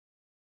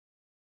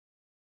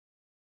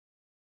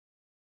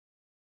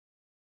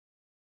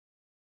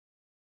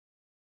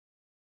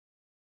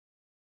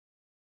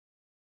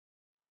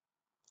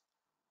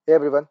Hey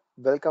everyone,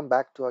 welcome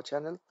back to our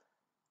channel.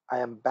 I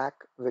am back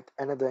with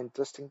another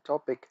interesting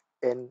topic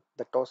in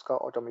the Tosca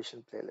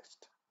automation playlist.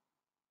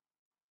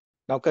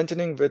 Now,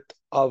 continuing with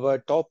our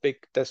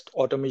topic, test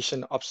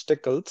automation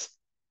obstacles,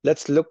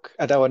 let's look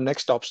at our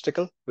next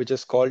obstacle, which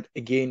is called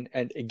again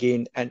and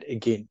again and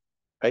again,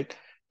 right?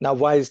 Now,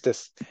 why is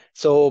this?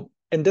 So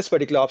in this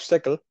particular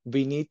obstacle,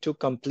 we need to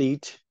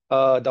complete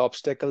the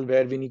obstacle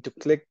where we need to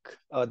click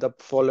the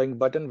following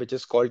button, which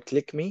is called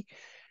click me.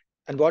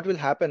 And what will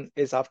happen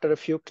is after a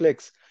few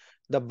clicks,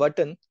 the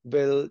button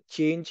will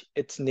change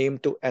its name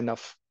to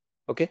enough.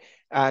 Okay.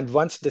 And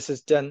once this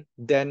is done,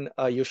 then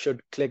you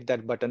should click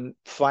that button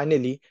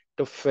finally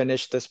to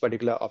finish this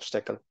particular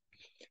obstacle.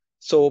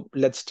 So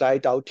let's try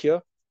it out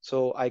here.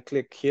 So I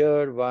click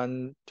here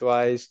one,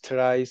 twice,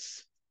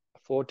 thrice,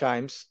 four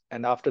times,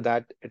 and after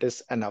that it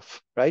is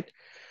enough, right?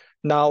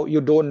 Now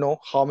you don't know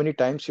how many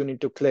times you need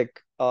to click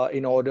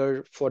in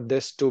order for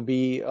this to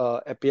be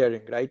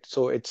appearing, right?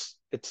 So it's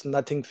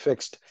nothing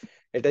fixed.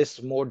 It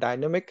is more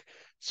dynamic.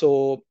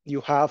 So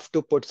you have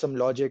to put some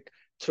logic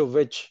through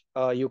which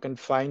you can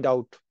find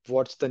out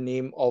what's the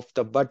name of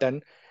the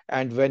button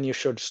and when you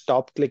should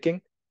stop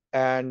clicking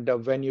and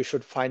when you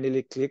should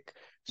finally click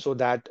so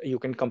that you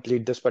can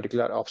complete this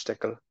particular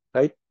obstacle,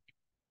 right?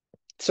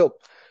 So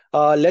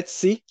let's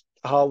see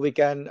how we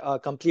can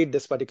complete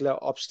this particular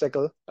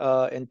obstacle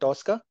in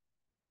Tosca.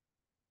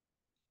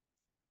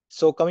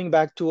 So coming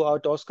back to our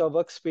Tosca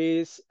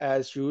workspace,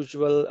 as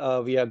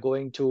usual, we are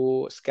going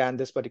to scan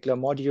this particular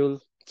module.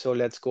 So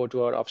let's go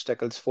to our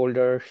obstacles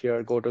folder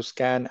here, go to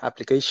scan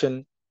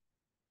application.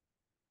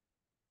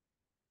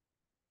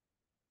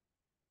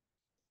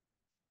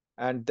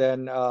 And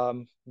then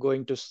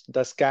going to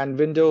the scan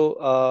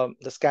window,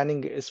 the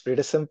scanning is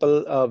pretty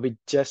simple. We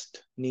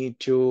just need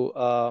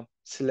to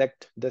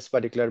select this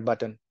particular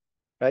button,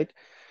 right?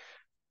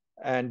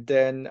 And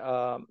then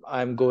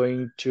I'm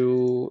going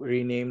to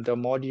rename the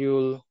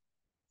module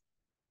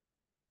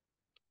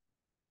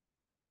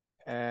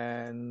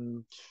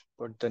and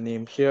put the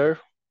name here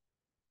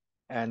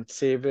and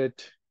save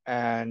it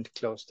and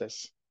close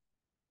this.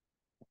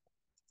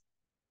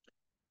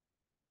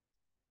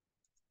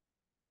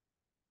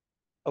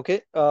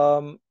 Okay,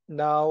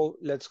 now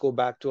let's go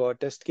back to our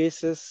test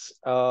cases.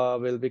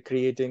 We'll be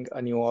creating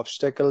a new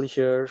obstacle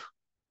here,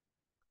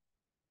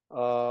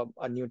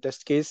 a new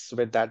test case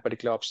with that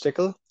particular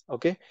obstacle.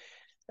 Okay,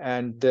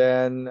 and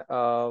then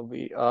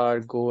we are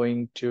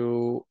going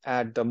to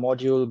add the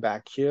module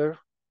back here.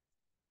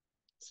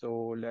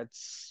 So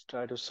let's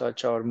try to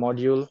search our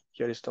module.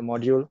 Here is the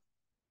module.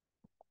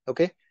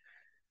 Okay.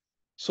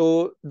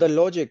 So the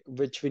logic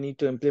which we need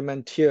to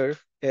implement here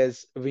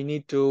is we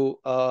need to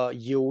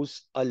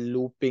use a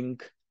looping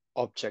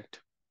object,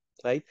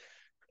 right?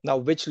 Now,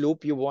 which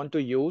loop you want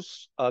to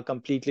use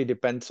completely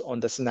depends on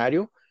the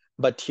scenario,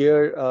 but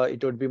here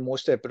it would be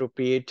most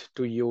appropriate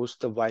to use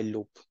the while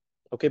loop,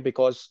 okay?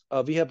 Because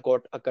we have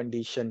got a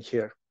condition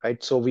here,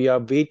 right? So we are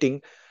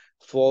waiting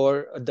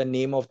for the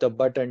name of the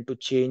button to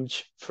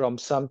change from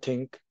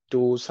something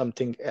to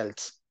something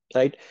else,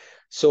 right?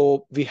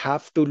 So we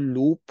have to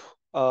loop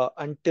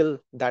until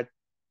that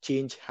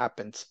change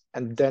happens,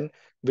 and then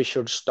we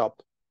should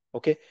stop,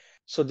 okay?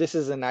 So this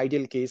is an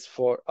ideal case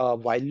for a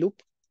while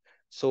loop.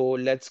 So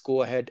let's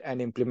go ahead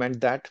and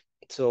implement that.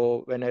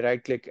 So when I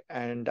right click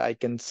and I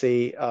can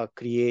say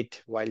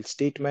create while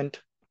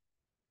statement.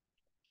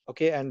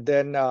 Okay, and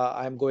then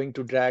I'm going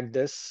to drag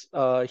this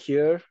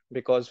here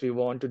because we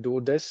want to do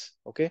this.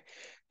 Okay,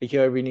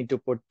 here we need to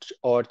put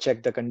or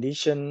check the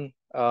condition.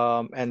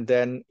 And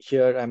then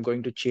here I'm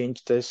going to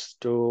change this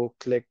to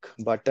click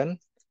button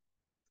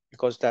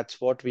because that's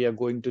what we are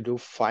going to do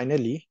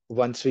finally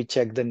once we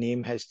check the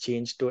name has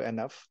changed to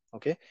enough.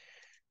 Okay,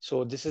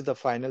 so this is the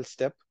final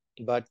step,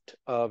 but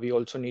we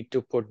also need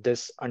to put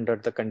this under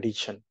the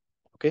condition.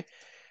 Okay.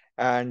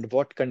 And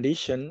what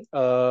condition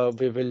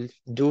we will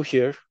do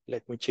here?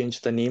 Let me change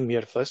the name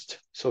here first.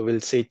 So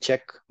we'll say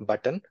check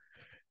button.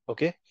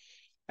 Okay.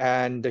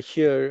 And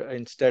here,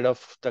 instead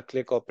of the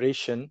click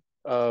operation,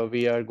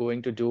 we are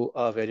going to do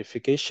a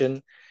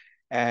verification.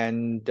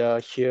 And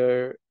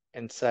here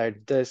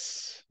inside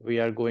this, we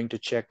are going to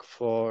check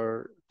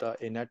for the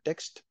inner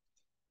text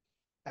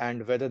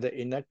and whether the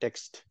inner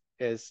text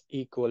is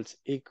equals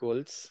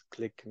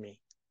click me.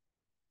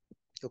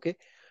 Okay,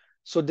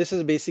 so this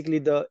is basically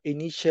the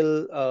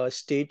initial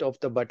state of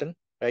the button,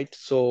 right?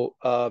 So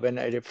when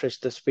I refresh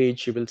this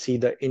page, you will see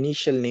the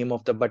initial name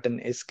of the button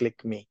is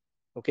click me.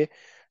 Okay,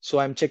 so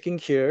I'm checking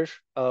here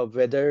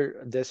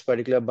whether this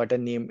particular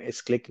button name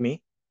is click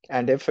me,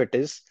 and if it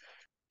is,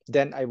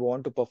 then I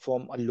want to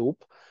perform a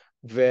loop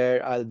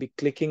where I'll be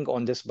clicking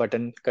on this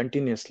button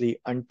continuously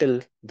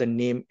until the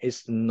name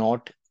is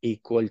not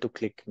equal to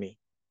click me.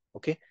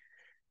 Okay,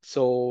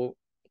 so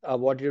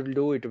what it will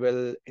do, it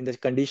will, in the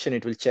condition,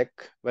 it will check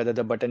whether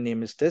the button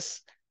name is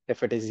this.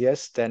 If it is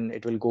yes, then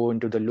it will go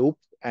into the loop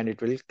and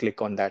it will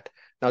click on that.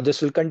 Now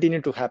this will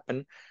continue to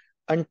happen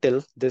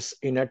until this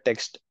inner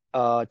text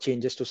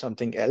changes to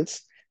something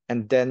else.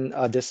 And then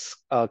this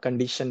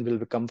condition will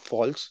become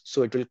false.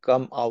 So it will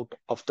come out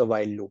of the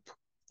while loop.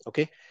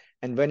 Okay.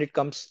 And when it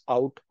comes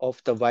out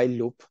of the while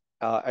loop,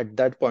 at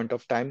that point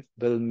of time,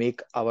 we'll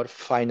make our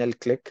final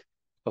click,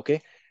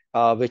 okay,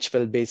 which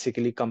will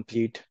basically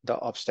complete the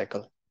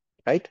obstacle,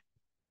 right?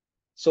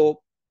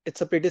 So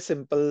it's a pretty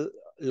simple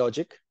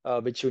logic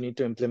which you need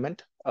to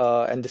implement.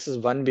 And this is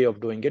one way of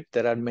doing it.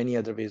 There are many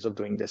other ways of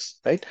doing this,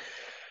 right?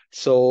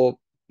 So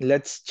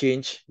let's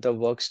change the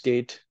work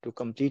state to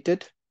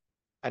completed.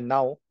 And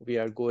now we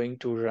are going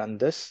to run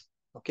this.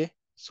 Okay,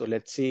 so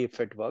let's see if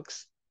it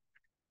works.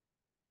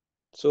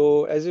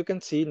 So as you can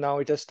see, now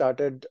it has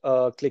started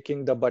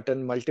clicking the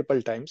button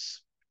multiple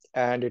times,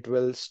 and it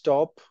will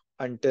stop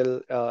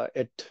until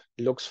it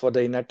looks for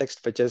the inner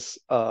text, which is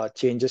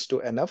changes to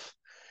enough.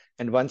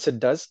 And once it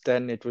does,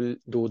 then it will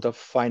do the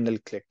final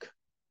click.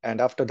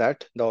 And after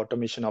that, the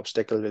automation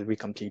obstacle will be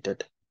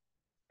completed.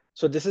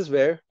 So this is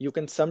where you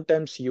can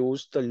sometimes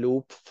use the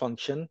loop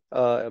function,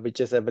 which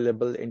is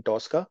available in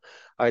Tosca,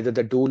 either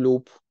the do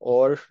loop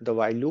or the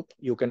while loop.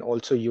 You can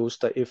also use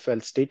the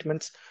if-else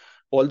statements.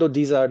 Although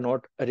these are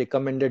not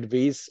recommended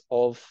ways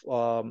of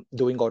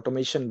doing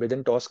automation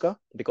within Tosca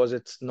because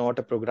it's not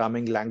a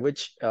programming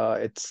language,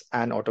 it's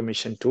an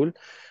automation tool.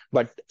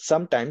 But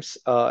sometimes,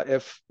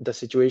 if the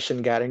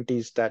situation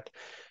guarantees that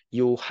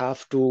you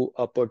have to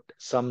put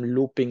some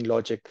looping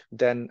logic,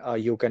 then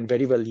you can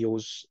very well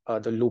use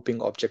the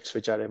looping objects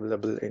which are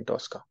available in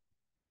Tosca.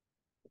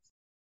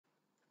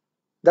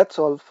 That's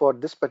all for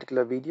this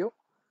particular video.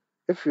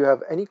 If you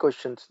have any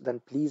questions, then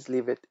please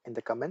leave it in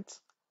the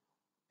comments.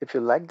 If you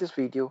like this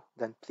video,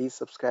 then please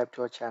subscribe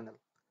to our channel.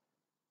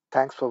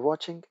 Thanks for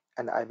watching,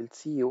 and I will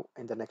see you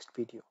in the next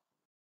video.